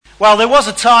Well, there was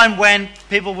a time when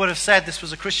people would have said this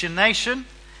was a Christian nation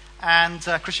and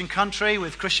a Christian country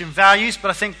with Christian values, but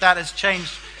I think that has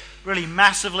changed really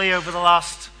massively over the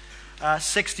last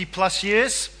 60 plus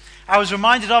years. I was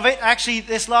reminded of it actually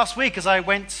this last week as I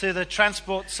went to the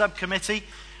transport subcommittee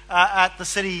at the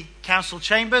City Council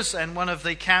chambers, and one of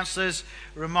the councillors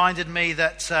reminded me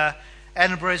that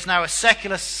Edinburgh is now a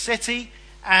secular city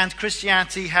and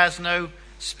Christianity has no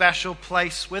special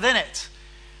place within it.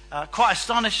 Quite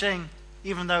astonishing,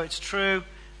 even though it's true,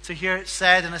 to hear it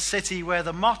said in a city where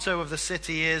the motto of the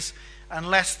city is,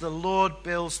 "Unless the Lord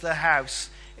builds the house,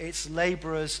 its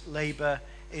labourers labour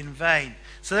in vain."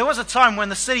 So there was a time when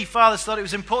the city fathers thought it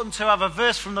was important to have a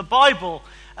verse from the Bible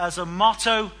as a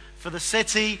motto for the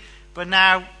city, but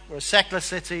now we're a secular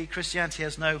city, Christianity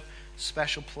has no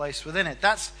special place within it.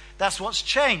 That's what's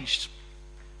changed.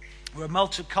 We're a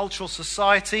multicultural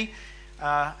society,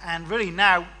 and really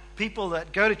now people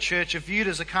that go to church are viewed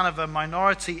as a kind of a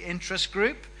minority interest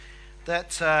group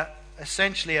that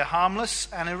essentially are harmless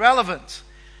and irrelevant.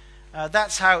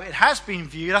 That's how it has been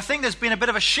viewed. I think there's been a bit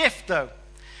of a shift, though.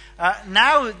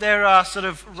 Now there are sort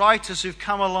of writers who've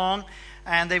come along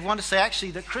and they want to say actually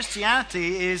that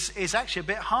Christianity is actually a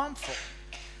bit harmful.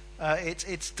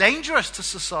 It's dangerous to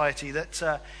society.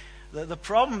 That the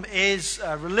problem is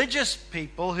religious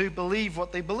people who believe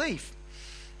what they believe.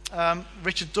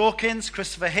 Richard Dawkins,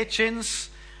 Christopher Hitchens,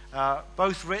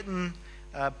 both written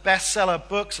bestseller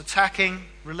books attacking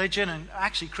religion and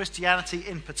actually Christianity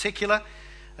in particular.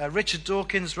 Richard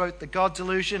Dawkins wrote The God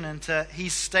Delusion, and he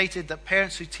stated that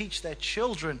parents who teach their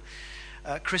children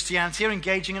Christianity are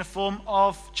engaging in a form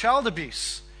of child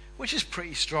abuse, which is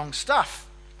pretty strong stuff.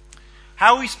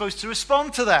 How are we supposed to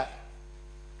respond to that?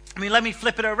 I mean, let me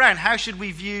flip it around. How should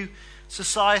we view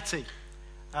society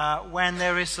when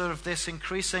there is sort of this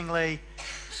increasingly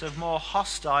sort of more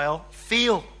hostile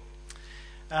feel?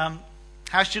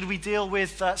 How should we deal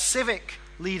with civic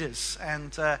leaders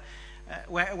and the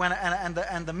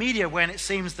media when it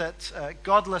seems that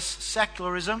godless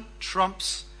secularism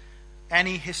trumps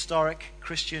any historic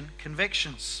Christian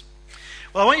convictions?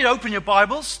 Well, I want you to open your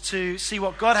Bibles to see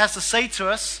what God has to say to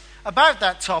us about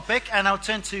that topic, and I'll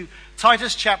turn to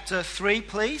Titus chapter 3,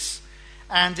 please.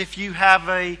 And if you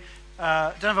have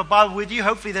don't have a Bible with you,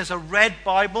 hopefully there's a red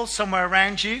Bible somewhere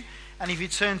around you, and if you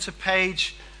turn to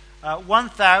page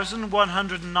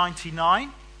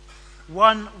 1199,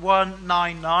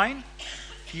 1199,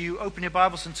 if you open your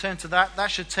Bibles and turn to that, that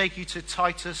should take you to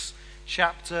Titus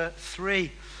chapter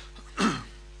 3.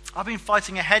 I've been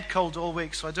fighting a head cold all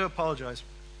week, so I do apologize.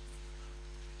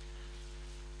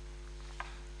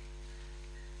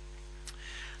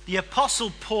 The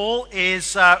Apostle Paul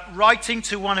is writing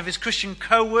to one of his Christian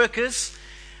co-workers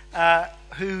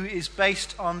who is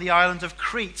based on the island of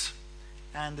Crete.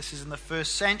 And this is in the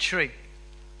first century.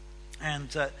 And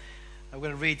I'm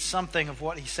going to read something of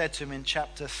what he said to him in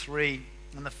chapter 3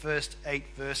 in the first 8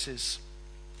 verses.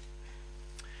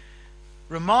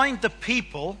 Remind the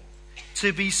people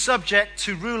to be subject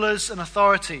to rulers and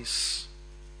authorities,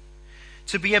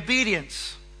 to be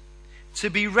obedient, to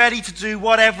be ready to do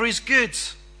whatever is good,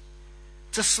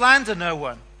 to slander no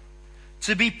one,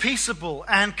 to be peaceable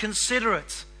and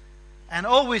considerate, and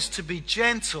always to be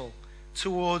gentle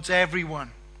towards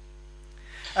everyone.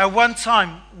 At one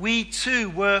time, we too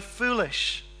were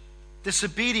foolish,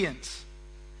 disobedient,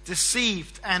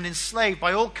 deceived, and enslaved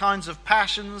by all kinds of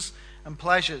passions and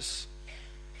pleasures.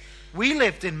 We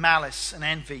lived in malice and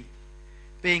envy,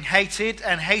 being hated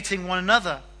and hating one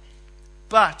another.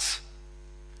 But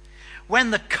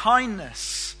when the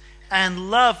kindness and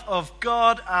love of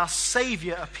God our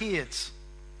Savior appeared,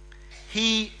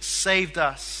 He saved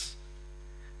us,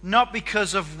 not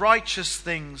because of righteous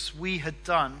things we had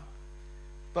done,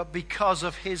 but because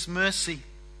of His mercy.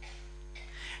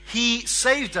 He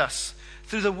saved us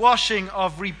through the washing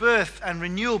of rebirth and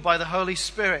renewal by the Holy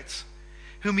Spirit,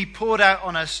 whom He poured out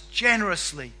on us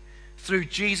generously through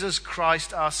Jesus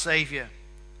Christ our Savior,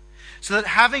 so that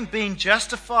having been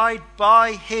justified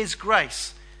by His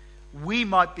grace, we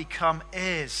might become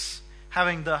heirs,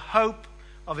 having the hope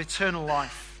of eternal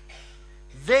life.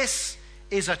 This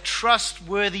is a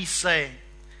trustworthy saying.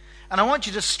 And I want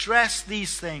you to stress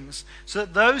these things so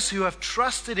that those who have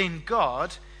trusted in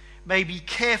God may be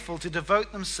careful to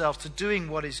devote themselves to doing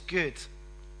what is good.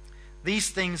 These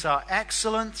things are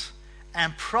excellent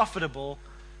and profitable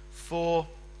for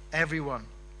everyone.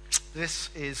 This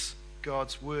is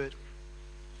God's word.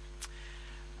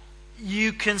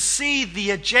 You can see the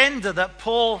agenda that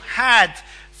Paul had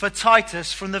for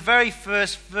Titus from the very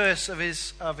first verse of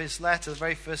his letter, the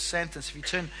very first sentence. If you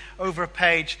turn over a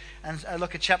page and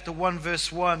look at chapter 1,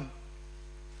 verse 1.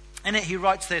 In it he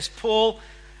writes this: Paul,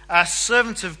 a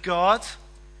servant of God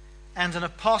and an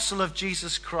apostle of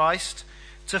Jesus Christ,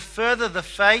 to further the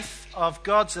faith of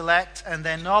God's elect and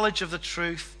their knowledge of the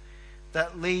truth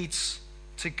that leads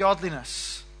to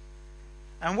godliness.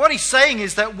 And what he's saying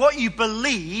is that what you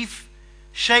believe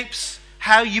shapes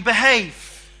how you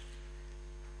behave.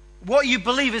 What you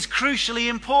believe is crucially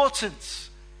important.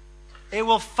 It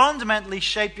will fundamentally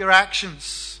shape your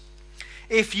actions.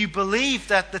 If you believe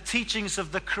that the teachings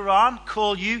of the Quran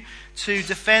call you to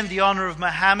defend the honor of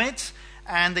Muhammad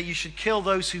and that you should kill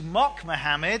those who mock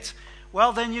Muhammad,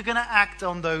 well, then you're going to act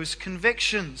on those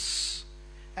convictions,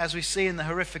 as we see in the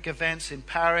horrific events in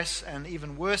Paris and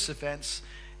even worse events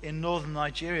in northern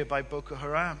Nigeria by Boko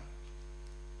Haram.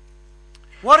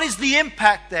 What is the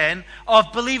impact then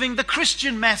of believing the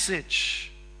Christian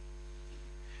message?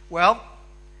 Well,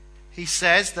 he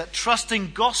says that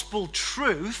trusting gospel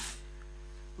truth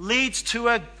leads to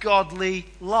a godly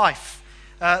life.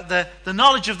 The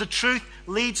knowledge of the truth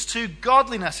leads to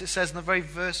godliness, it says in the very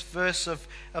first verse of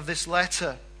this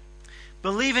letter.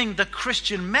 Believing the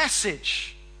Christian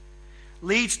message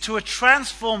leads to a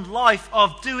transformed life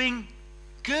of doing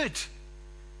good,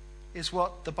 is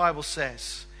what the Bible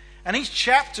says. And each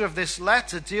chapter of this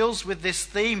letter deals with this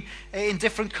theme in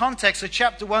different contexts. So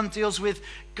chapter 1 deals with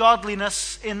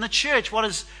godliness in the church. What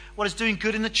does doing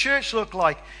good in the church look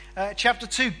like? Chapter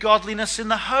 2, godliness in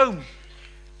the home.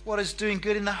 What does doing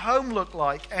good in the home look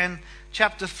like? And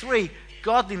chapter 3,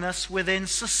 godliness within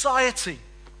society.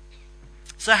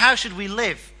 So how should we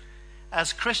live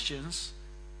as Christians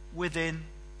within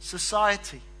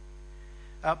society?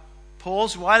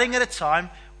 Paul's writing at a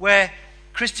time where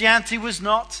Christianity was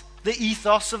not the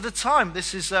ethos of the time.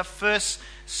 This is first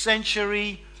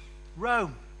century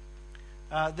Rome.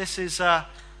 This is a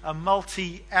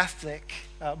multi-ethnic,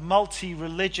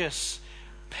 multi-religious,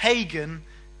 pagan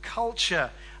culture.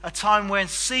 A time when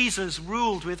Caesars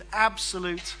ruled with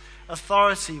absolute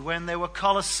authority, when there were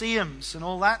colosseums and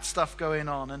all that stuff going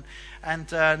on,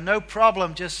 and no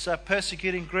problem just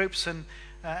persecuting groups and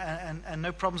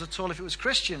no problems at all if it was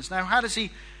Christians. Now, how does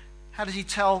he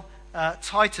tell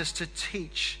Titus to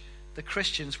teach the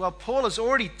Christians? Well, Paul has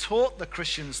already taught the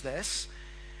Christians this,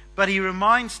 but he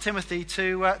reminds Timothy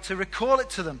to recall it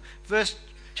to them.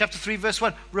 Chapter 3, verse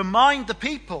 1. Remind the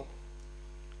people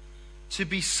to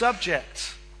be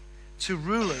subject to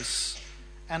rulers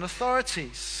and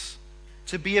authorities,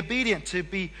 to be obedient, to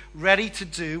be ready to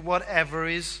do whatever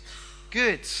is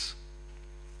good.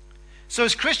 So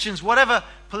as Christians, whatever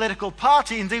political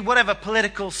party, indeed whatever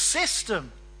political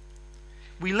system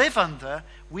we live under,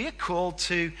 we are called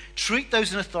to treat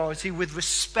those in authority with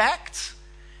respect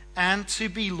and to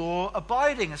be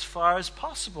law-abiding as far as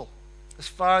possible, as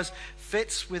far as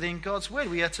fits within God's word.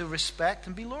 We are to respect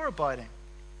and be law-abiding.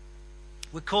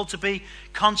 We're called to be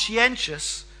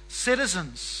conscientious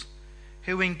citizens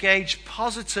who engage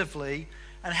positively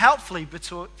and helpfully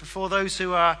before those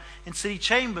who are in city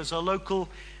chambers or local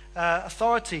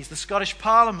authorities, the Scottish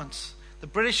Parliament, the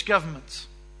British government.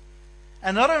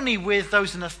 And not only with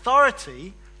those in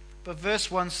authority, but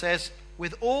verse 1 says,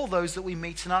 with all those that we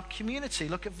meet in our community.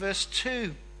 Look at verse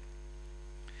 2.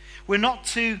 We're not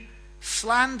to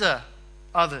slander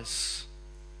others.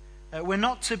 We're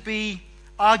not to be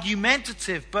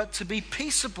argumentative, but to be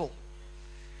peaceable.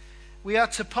 We are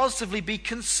to positively be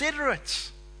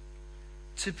considerate,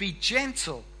 to be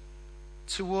gentle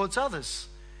towards others.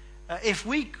 If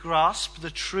we grasp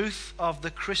the truth of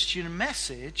the Christian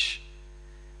message,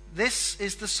 this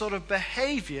is the sort of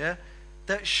behavior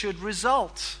that should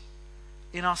result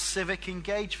in our civic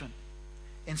engagement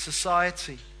in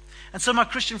society. And so, my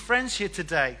Christian friends here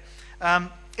today,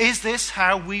 is this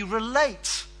how we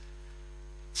relate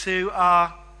to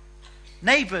our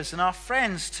neighbors and our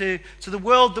friends, to the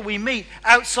world that we meet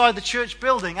outside the church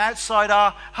building, outside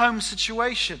our home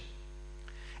situation?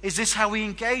 Is this how we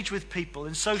engage with people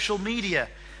in social media,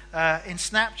 in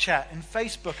Snapchat, in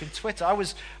Facebook, and Twitter?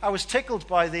 I was tickled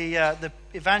by the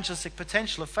evangelistic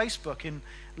potential of Facebook in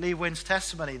Lee Wynn's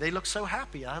testimony. They look so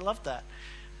happy. I love that.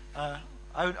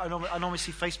 I normally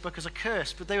see Facebook as a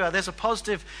curse, but there's a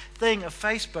positive thing of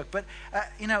Facebook. But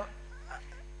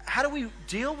how do we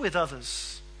deal with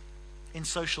others in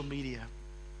social media?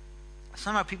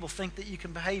 Somehow people think that you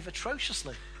can behave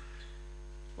atrociously.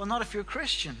 Well, not if you're a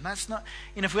Christian. That's not.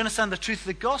 If we understand the truth of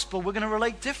the gospel, we're going to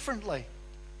relate differently.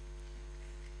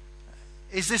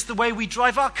 Is this the way we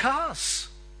drive our cars?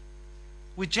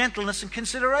 With gentleness and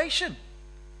consideration?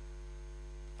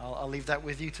 I'll leave that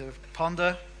with you to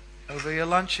ponder over your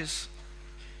lunches.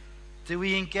 Do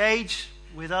we engage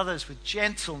with others with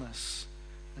gentleness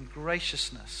and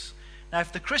graciousness? Now,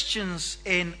 if the Christians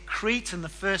in Crete in the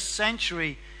first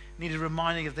century needed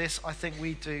reminding of this. I think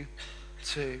we do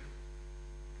too.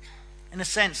 In a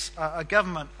sense, a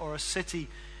government or a city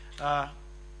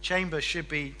chamber should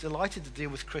be delighted to deal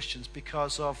with Christians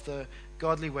because of the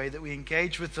godly way that we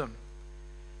engage with them.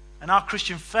 And our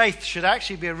Christian faith should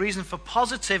actually be a reason for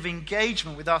positive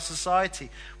engagement with our society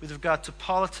with regard to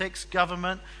politics,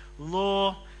 government,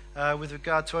 law, with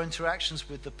regard to our interactions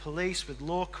with the police, with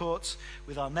law courts,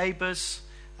 with our neighbours,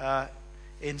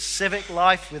 in civic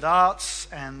life, with arts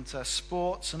and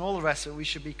sports and all the rest of it. We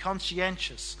should be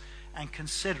conscientious and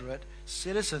considerate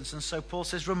citizens. And so Paul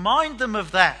says, remind them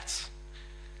of that.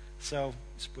 So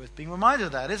it's worth being reminded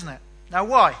of that, isn't it? Now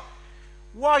why?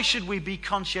 Why should we be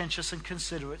conscientious and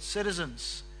considerate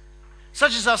citizens?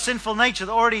 Such is our sinful nature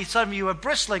that already some of you are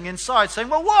bristling inside saying,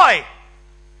 well, why?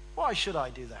 Why should I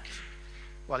do that?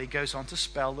 Well, he goes on to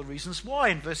spell the reasons why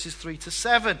in verses 3 to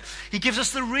 7. He gives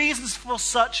us the reasons for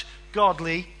such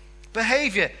godly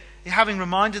behavior. Having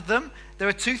reminded them, there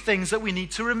are two things that we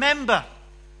need to remember.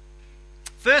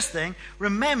 First thing,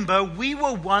 remember we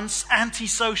were once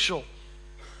antisocial.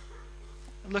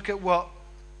 Look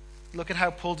at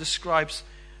how Paul describes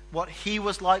what he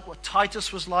was like, what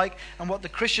Titus was like, and what the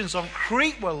Christians on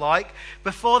Crete were like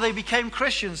before they became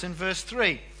Christians in verse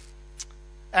 3.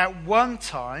 At one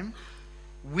time,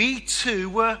 we too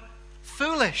were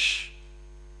foolish,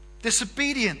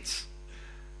 disobedient,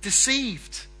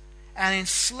 deceived, and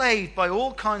enslaved by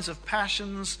all kinds of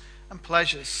passions and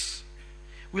pleasures.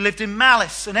 We lived in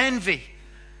malice and envy,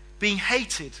 being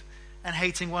hated and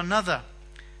hating one another.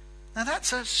 Now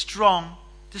that's a strong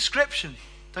description,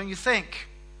 don't you think?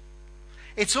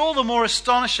 It's all the more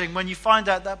astonishing when you find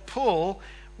out that Paul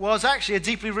was actually a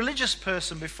deeply religious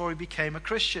person before he became a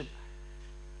Christian.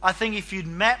 I think if you'd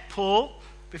met Paul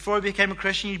before he became a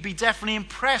Christian, you'd be definitely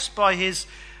impressed by his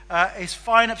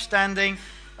fine, upstanding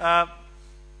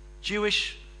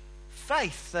Jewish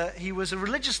faith. He was a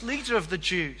religious leader of the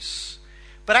Jews.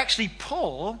 But actually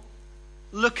Paul,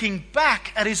 looking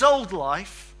back at his old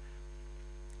life,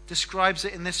 describes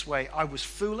it in this way. I was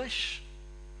foolish,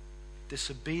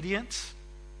 disobedient,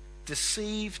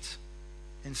 deceived,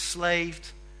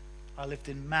 enslaved. I lived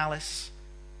in malice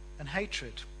and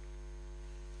hatred.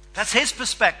 That's his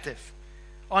perspective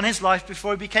on his life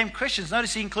before he became Christians.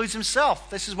 Notice he includes himself.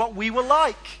 This is what we were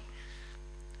like.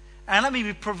 And let me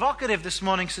be provocative this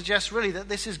morning, suggest really that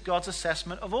this is God's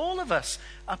assessment of all of us,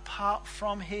 apart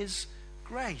from his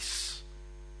grace.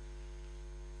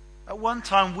 At one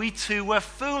time, we too were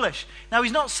foolish. Now,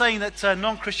 he's not saying that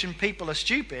non-Christian people are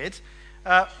stupid.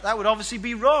 That would obviously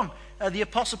be wrong. The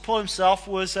Apostle Paul himself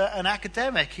was an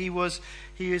academic. He was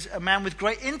a man with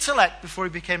great intellect before he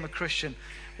became a Christian.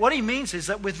 What he means is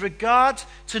that with regard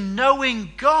to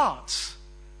knowing God,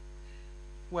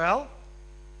 well,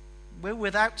 we're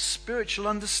without spiritual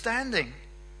understanding.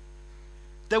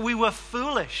 That we were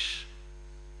foolish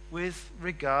with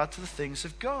regard to the things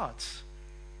of God.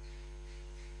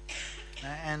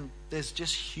 And there's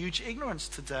just huge ignorance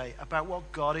today about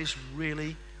what God is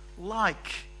really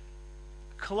like.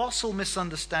 Colossal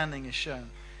misunderstanding is shown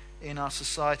in our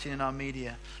society and in our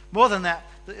media. More than that,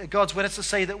 God's willing to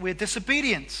say that we're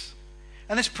disobedient.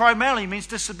 And this primarily means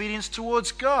disobedience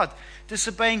towards God,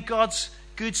 disobeying God's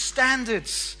good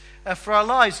standards for our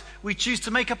lives. We choose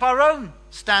to make up our own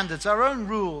standards, our own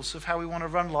rules of how we want to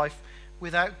run life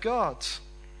without God.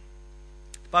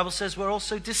 The Bible says we're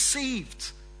also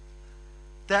deceived,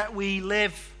 that we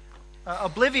live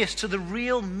oblivious to the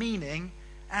real meaning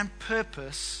and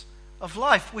purpose of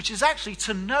life, which is actually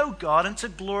to know God and to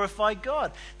glorify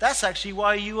God. That's actually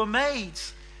why you were made.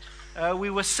 We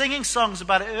were singing songs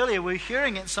about it earlier. We were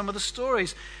hearing it in some of the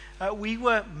stories. We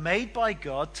were made by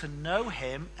God to know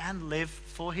him and live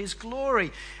for his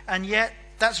glory. And yet,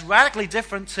 that's radically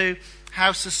different to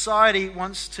how society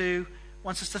wants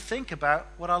us to think about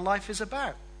what our life is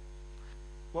about.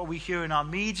 What we hear in our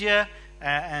media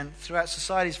and throughout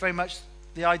society is very much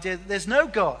the idea that there's no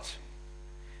God.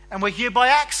 And we're here by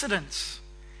accident.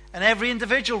 And every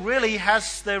individual really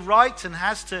has their right and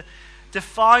has to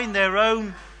define their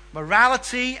own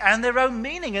morality and their own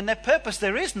meaning and their purpose.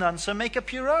 There is none, so make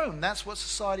up your own. That's what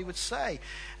society would say.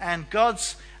 And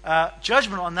God's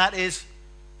judgment on that is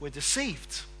we're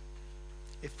deceived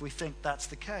if we think that's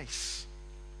the case.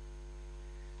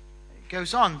 It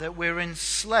goes on that we're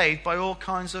enslaved by all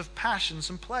kinds of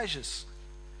passions and pleasures.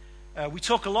 We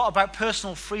talk a lot about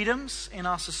personal freedoms in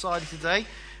our society today,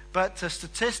 but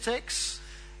statistics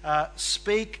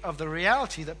speak of the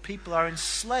reality that people are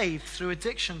enslaved through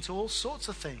addiction to all sorts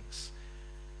of things.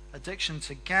 Addiction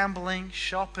to gambling,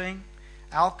 shopping,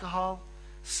 alcohol,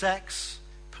 sex,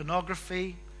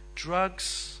 pornography,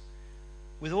 drugs,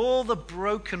 with all the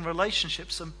broken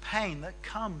relationships and pain that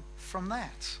come from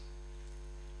that.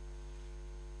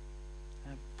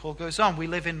 And Paul goes on, we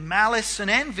live in malice and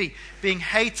envy, being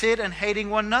hated and hating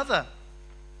one another.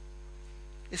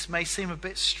 This may seem a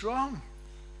bit strong,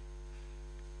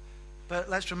 but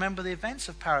let's remember the events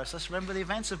of Paris. Let's remember the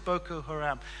events of Boko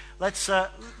Haram. Let's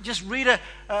just read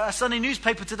a Sunday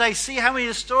newspaper today. See how many of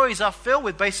the stories are filled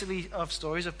with basically of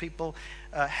stories of people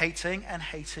hating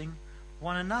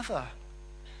one another.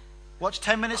 Watch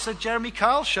 10 minutes of Jeremy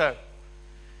Kyle show.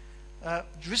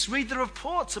 Just read the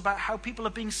reports about how people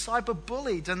are being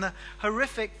cyberbullied and the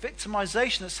horrific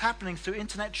victimization that's happening through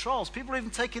internet trolls. People are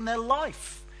even taking their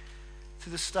life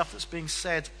through the stuff that's being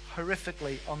said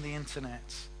horrifically on the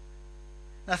internet.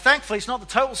 Now, thankfully, it's not the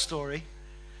total story.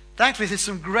 Thankfully, there's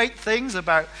some great things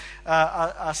about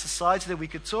our society that we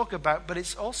could talk about, but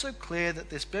it's also clear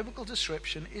that this biblical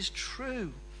description is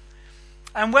true.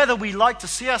 And whether we like to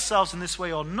see ourselves in this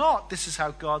way or not, this is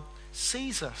how God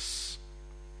sees us.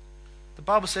 The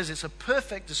Bible says it's a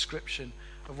perfect description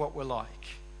of what we're like.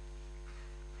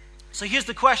 So here's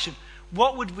the question.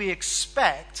 What would we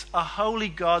expect a holy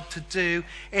God to do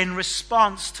in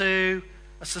response to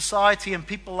a society and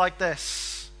people like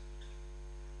this?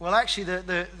 Well, actually,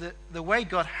 the way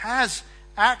God has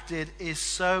acted is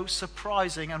so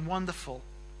surprising and wonderful.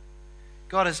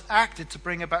 God has acted to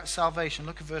bring about salvation.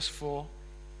 Look at verse 4.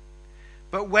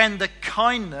 But when the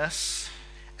kindness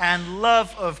and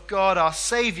love of God our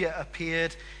Savior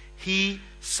appeared, he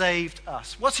saved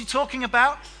us. What's he talking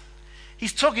about?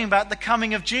 He's talking about the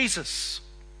coming of Jesus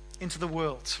into the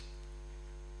world.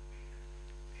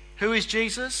 Who is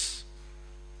Jesus?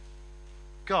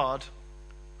 God,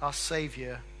 our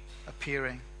Savior,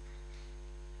 appearing.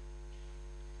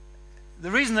 The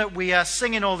reason that we are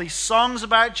singing all these songs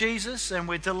about Jesus, and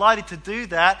we're delighted to do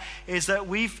that, is that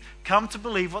we've come to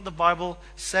believe what the Bible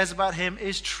says about him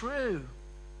is true.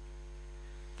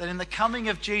 That in the coming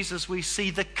of Jesus we see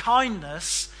the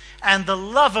kindness and the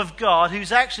love of God,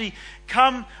 who's actually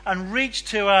come and reached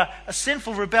to a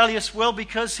sinful, rebellious world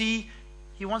because he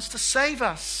wants to save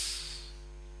us.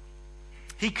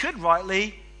 He could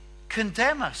rightly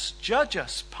condemn us, judge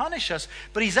us, punish us,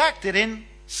 but he's acted in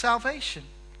salvation.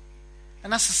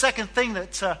 And that's the second thing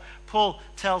that Paul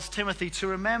tells Timothy to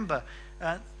remember.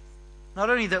 Not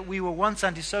only that we were once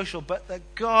antisocial, but that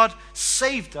God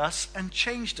saved us and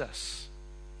changed us.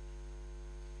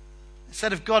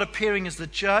 Instead of God appearing as the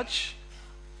judge,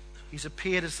 he's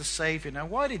appeared as the Savior. Now,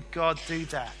 why did God do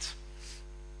that?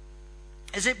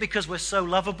 Is it because we're so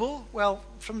lovable? Well,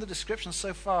 from the description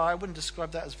so far, I wouldn't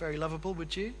describe that as very lovable,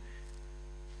 would you?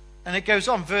 And it goes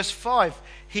on, verse 5.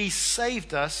 He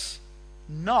saved us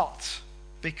not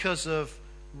because of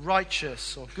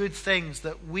righteous or good things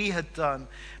that we had done,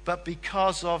 but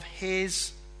because of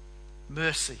his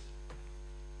mercy.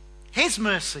 His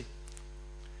mercy.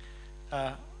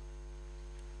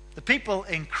 The people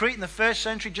in Crete in the first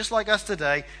century, just like us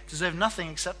today, deserve nothing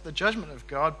except the judgment of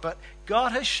God, but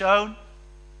God has shown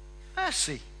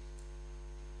mercy.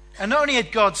 And not only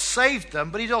had God saved them,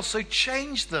 but he'd also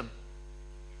changed them.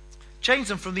 Changed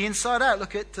them from the inside out.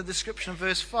 Look at the description of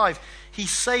verse 5. He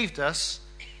saved us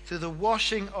through the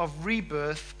washing of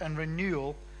rebirth and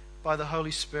renewal by the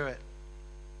Holy Spirit.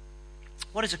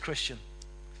 What is a Christian?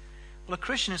 Well, a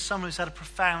Christian is someone who's had a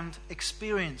profound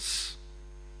experience.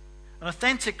 An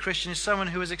authentic Christian is someone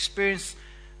who has experienced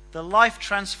the life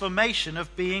transformation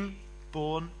of being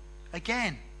born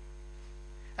again.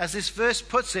 As this verse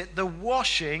puts it, the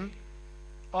washing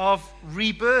of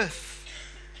rebirth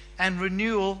and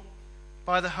renewal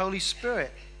by the Holy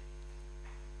Spirit.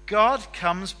 God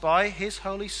comes by his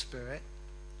Holy Spirit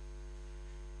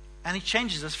and he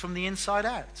changes us from the inside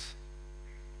out.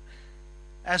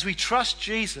 As we trust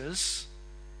Jesus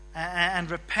and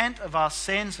repent of our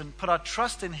sins and put our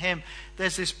trust in him,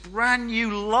 there's this brand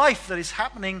new life that is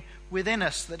happening within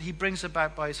us that he brings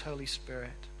about by his Holy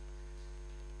Spirit.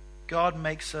 God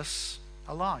makes us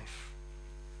alive.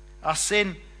 Our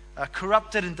sin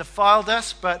corrupted and defiled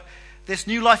us, but this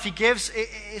new life he gives,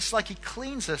 it's like he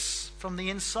cleans us from the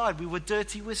inside. We were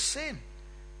dirty with sin,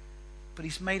 but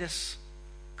he's made us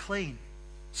clean,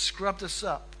 scrubbed us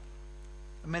up,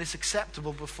 and made us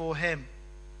acceptable before him.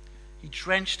 He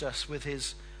drenched us with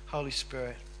his Holy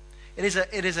Spirit. It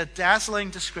is a dazzling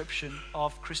description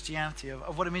of Christianity,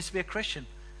 of what it means to be a Christian.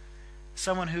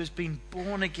 Someone who has been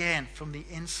born again from the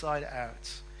inside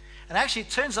out. And actually it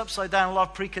turns upside down a lot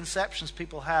of preconceptions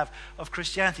people have of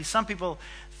Christianity. Some people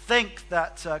think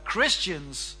that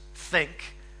Christians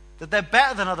think that they're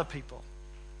better than other people.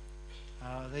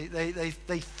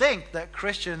 They think that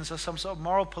Christians are some sort of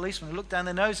moral policemen who look down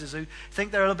their noses, who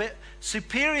think they're a little bit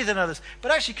superior than others.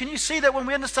 But actually, can you see that when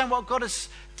we understand what God has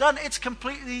done, it's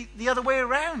completely the other way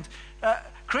around?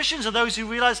 Christians are those who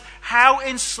realize how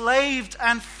enslaved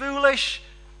and foolish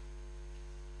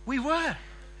we were,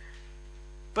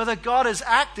 but that God has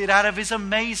acted out of his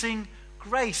amazing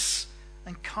grace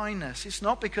and kindness. It's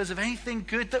not because of anything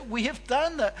good that we have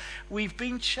done that we've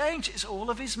been changed. It's all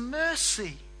of his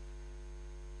mercy.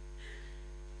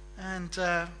 And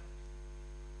that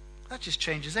just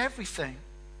changes everything.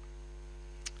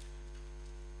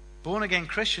 Born-again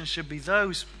Christians should be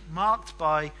those marked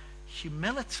by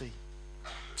humility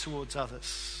towards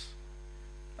others.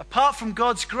 Apart from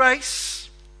God's grace,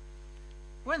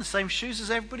 we're in the same shoes as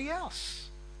everybody else.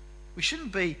 We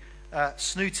shouldn't be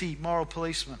snooty moral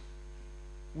policemen.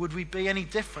 Would we be any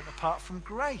different apart from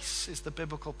grace, is the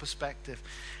biblical perspective.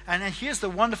 And here's the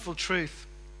wonderful truth.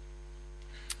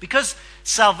 Because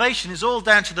salvation is all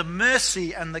down to the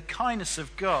mercy and the kindness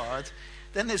of God,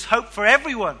 then there's hope for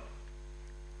everyone.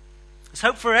 There's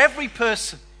hope for every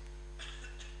person.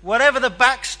 Whatever the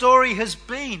backstory has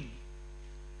been,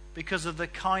 because of the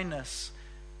kindness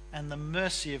and the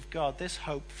mercy of God, there's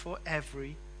hope for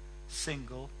every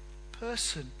single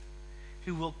person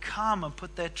who will come and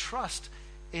put their trust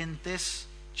in this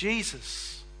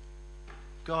Jesus,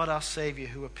 God our Savior,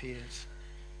 who appeared.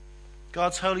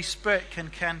 God's Holy Spirit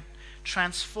can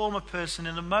transform a person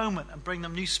in a moment and bring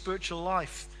them new spiritual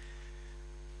life.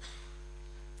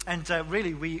 And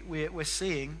really, we're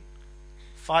seeing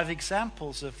 5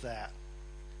 examples of that.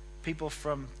 People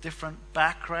from different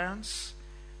backgrounds,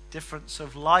 different sort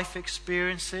of life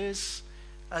experiences,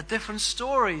 different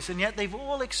stories, and yet they've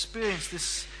all experienced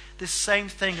this same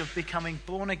thing of becoming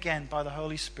born again by the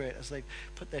Holy Spirit as they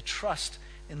put their trust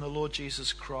in the Lord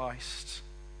Jesus Christ.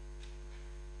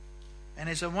 And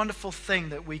it's a wonderful thing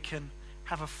that we can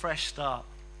have a fresh start.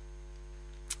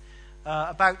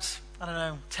 About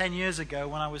 10 years ago,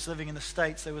 when I was living in the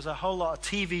States, there was a whole lot of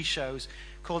TV shows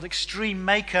called Extreme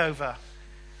Makeover.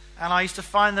 And I used to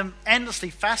find them endlessly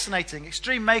fascinating.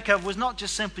 Extreme Makeover was not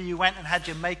just simply you went and had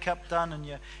your makeup done and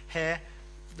your hair.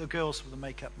 The girls with the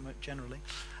makeup generally.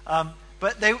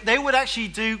 But they would actually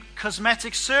do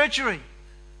cosmetic surgery.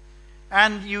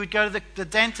 And you would go to the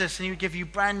dentist and he would give you a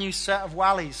brand new set of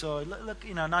wallies or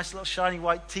nice little shiny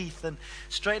white teeth and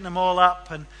straighten them all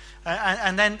up.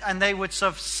 And then they would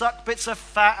sort of suck bits of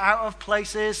fat out of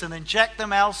places and inject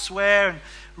them elsewhere and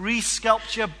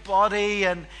re-sculpt your body.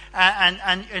 And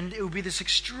it would be this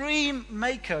extreme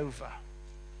makeover.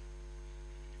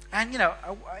 And,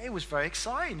 it was very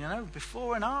exciting,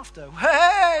 before and after.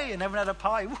 Hey! And everyone had a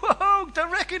party. Whoa!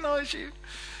 Don't recognize you.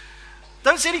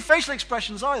 Don't see any facial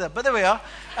expressions either, but there we are.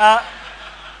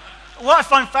 What I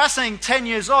find fascinating 10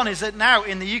 years on is that now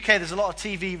in the UK there's a lot of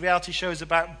TV reality shows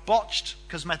about botched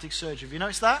cosmetic surgery. Have you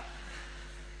noticed that?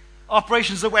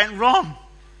 Operations that went wrong.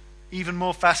 Even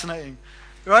more fascinating.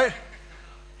 Right?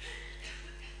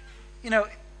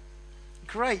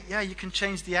 Great, yeah, you can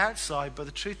change the outside, but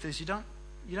the truth is you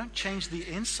don't change the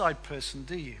inside person,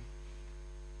 do you?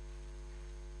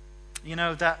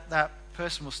 That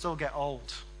person will still get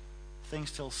old. Things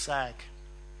still sag.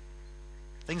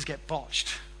 Things get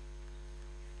botched.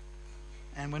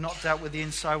 And we're not dealt with the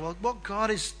inside. Well, what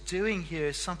God is doing here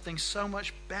is something so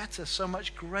much better, so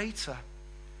much greater.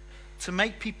 To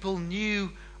make people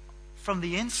new from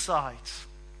the inside.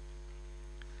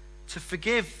 To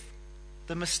forgive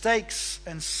the mistakes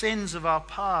and sins of our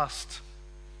past.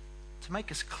 To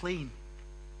make us clean.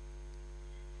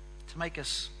 To make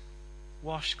us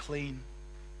washed clean.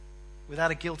 Without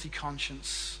a guilty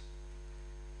conscience.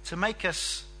 To make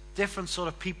us different sort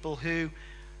of people who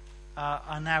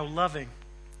are now loving,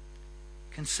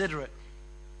 considerate,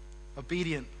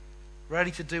 obedient,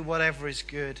 ready to do whatever is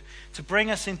good. To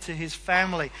bring us into his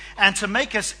family. And to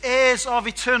make us heirs of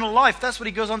eternal life. That's what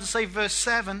he goes on to say, verse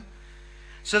 7.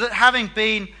 So that having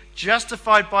been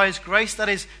justified by his grace, that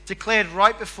is, declared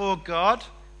right before God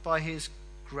by his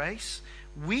grace,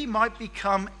 we might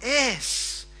become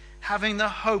heirs, having the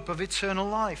hope of eternal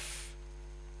life.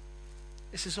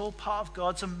 This is all part of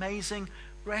God's amazing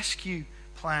rescue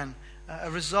plan,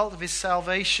 a result of his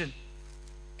salvation.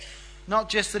 Not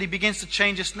just that he begins to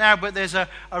change us now, but there's a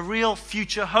real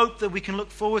future hope that we can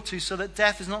look forward to so that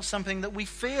death is not something that we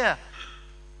fear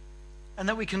and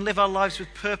that we can live our lives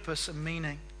with purpose and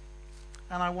meaning.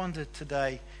 And I wonder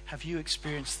today, have you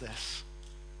experienced this?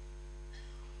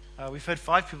 We've heard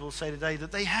 5 people say today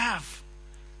that they have.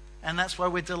 And that's why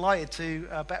we're delighted to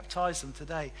baptize them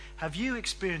today. Have you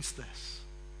experienced this?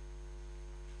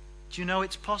 Do you know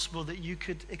it's possible that you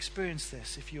could experience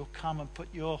this if you'll come and put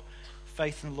your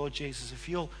faith in the Lord Jesus, if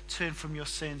you'll turn from your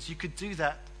sins, you could do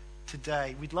that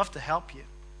today. We'd love to help you.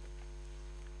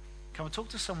 Come and talk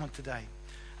to someone today.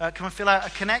 Come and fill out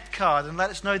a Connect card and let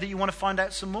us know that you want to find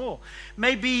out some more.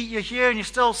 Maybe you're here and you're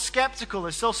still skeptical.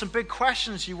 There's still some big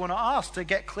questions you want to ask to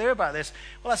get clear about this.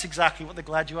 Well, that's exactly what the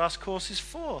Glad You Asked course is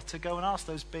for, to go and ask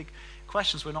those big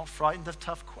questions. We're not frightened of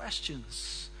tough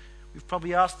questions. We've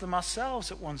probably asked them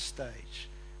ourselves at one stage.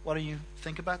 Why don't you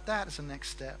think about that as a next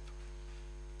step?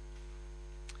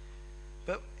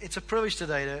 But it's a privilege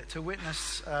today to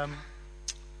witness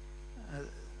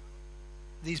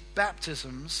these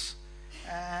baptisms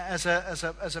as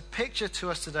a picture to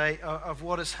us today of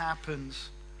what has happened.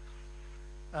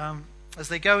 As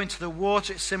they go into the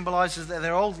water, it symbolizes that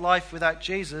their old life without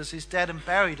Jesus is dead and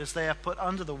buried as they are put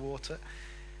under the water.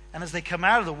 And as they come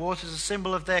out of the water, it's a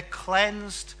symbol of their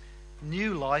cleansed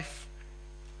new life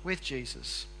with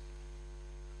Jesus.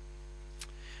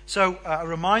 So a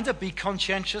reminder, be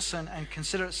conscientious and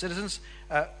considerate citizens.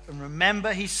 And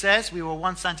remember, he says, we were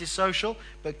once antisocial,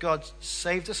 but God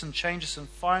saved us and changed us, and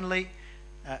finally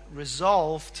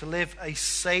resolve to live a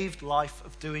saved life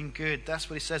of doing good. That's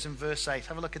what he says in verse 8.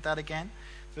 Have a look at that again.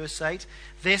 Verse 8.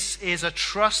 This is a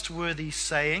trustworthy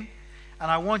saying,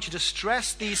 and I want you to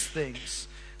stress these things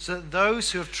so that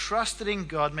those who have trusted in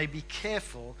God may be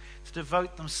careful to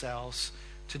devote themselves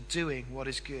to doing what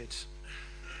is good.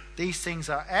 These things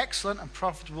are excellent and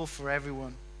profitable for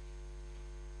everyone.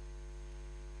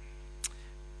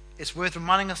 It's worth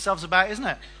reminding ourselves about, isn't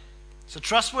it? It's a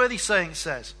trustworthy saying, it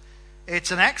says. It's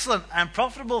an excellent and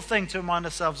profitable thing to remind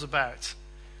ourselves about.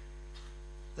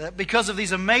 That because of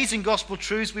these amazing gospel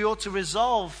truths, we ought to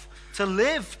resolve to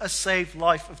live a saved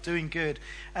life of doing good.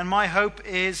 And my hope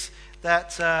is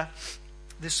that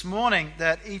this morning,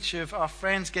 that each of our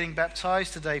friends getting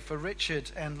baptized today, for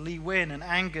Richard and Lee Wynn and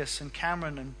Angus and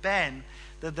Cameron and Ben,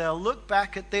 that they'll look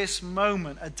back at this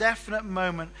moment, a definite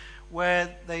moment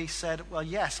where they said, well,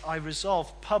 yes, I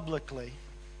resolve publicly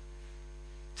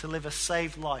to live a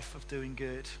saved life of doing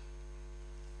good.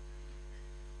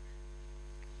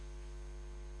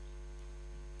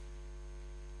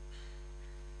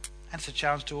 And it's a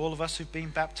challenge to all of us who've been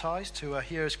baptized, who are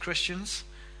here as Christians.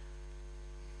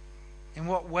 In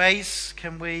what ways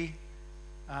can we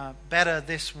better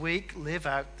this week live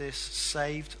out this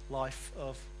saved life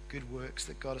of good works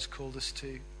that God has called us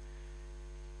to?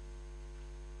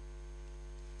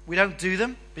 We don't do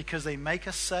them because they make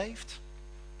us saved,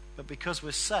 but because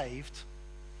we're saved,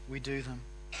 we do them.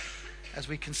 As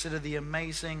we consider the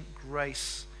amazing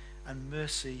grace and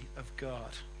mercy of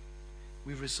God,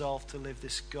 we resolve to live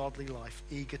this godly life,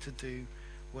 eager to do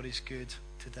what is good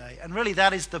today. And really,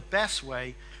 that is the best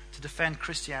way to defend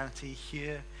Christianity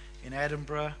here in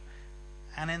Edinburgh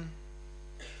and in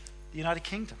the United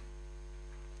Kingdom.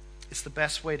 It's the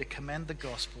best way to commend the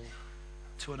gospel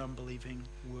to an unbelieving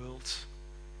world.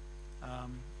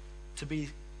 To be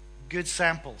good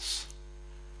samples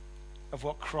of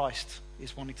what Christ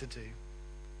is wanting to do.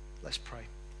 Let's pray.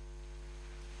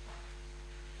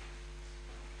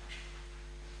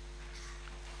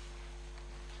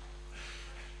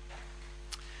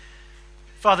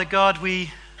 Father God,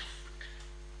 we've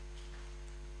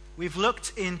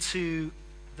looked into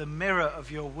the mirror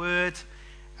of your word,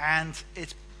 and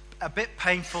it's a bit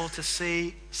painful to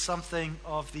see something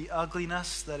of the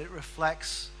ugliness that it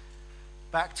reflects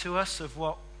back to us of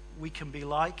what we can be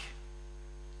like.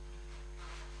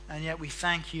 And yet we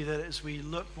thank you that as we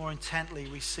look more intently,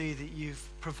 we see that you've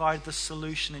provided the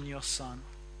solution in your Son.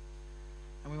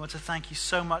 And we want to thank you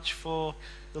so much for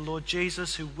the Lord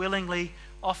Jesus, who willingly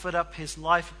offered up his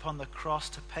life upon the cross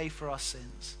to pay for our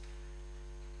sins.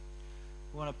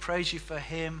 We want to praise you for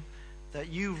him, that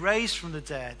you raised from the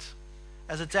dead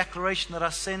as a declaration that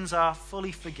our sins are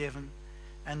fully forgiven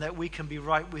and that we can be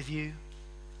right with you,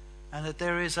 and that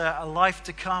there is a life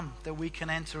to come that we can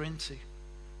enter into.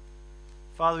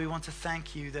 Father, we want to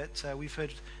thank you that we've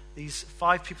heard these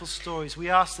 5 people's stories. We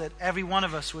ask that every one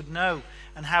of us would know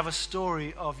and have a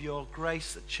story of your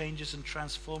grace that changes and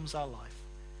transforms our life.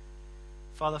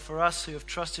 Father, for us who have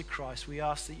trusted Christ, we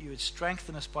ask that you would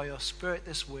strengthen us by your Spirit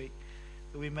this week,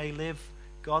 that we may live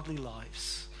godly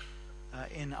lives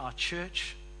in our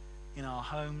church, in our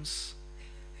homes,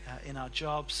 in our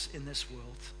jobs, in this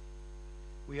world.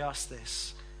 We ask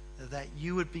this, that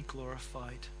you would be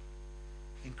glorified.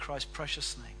 In Christ's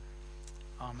precious name.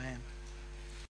 Amen.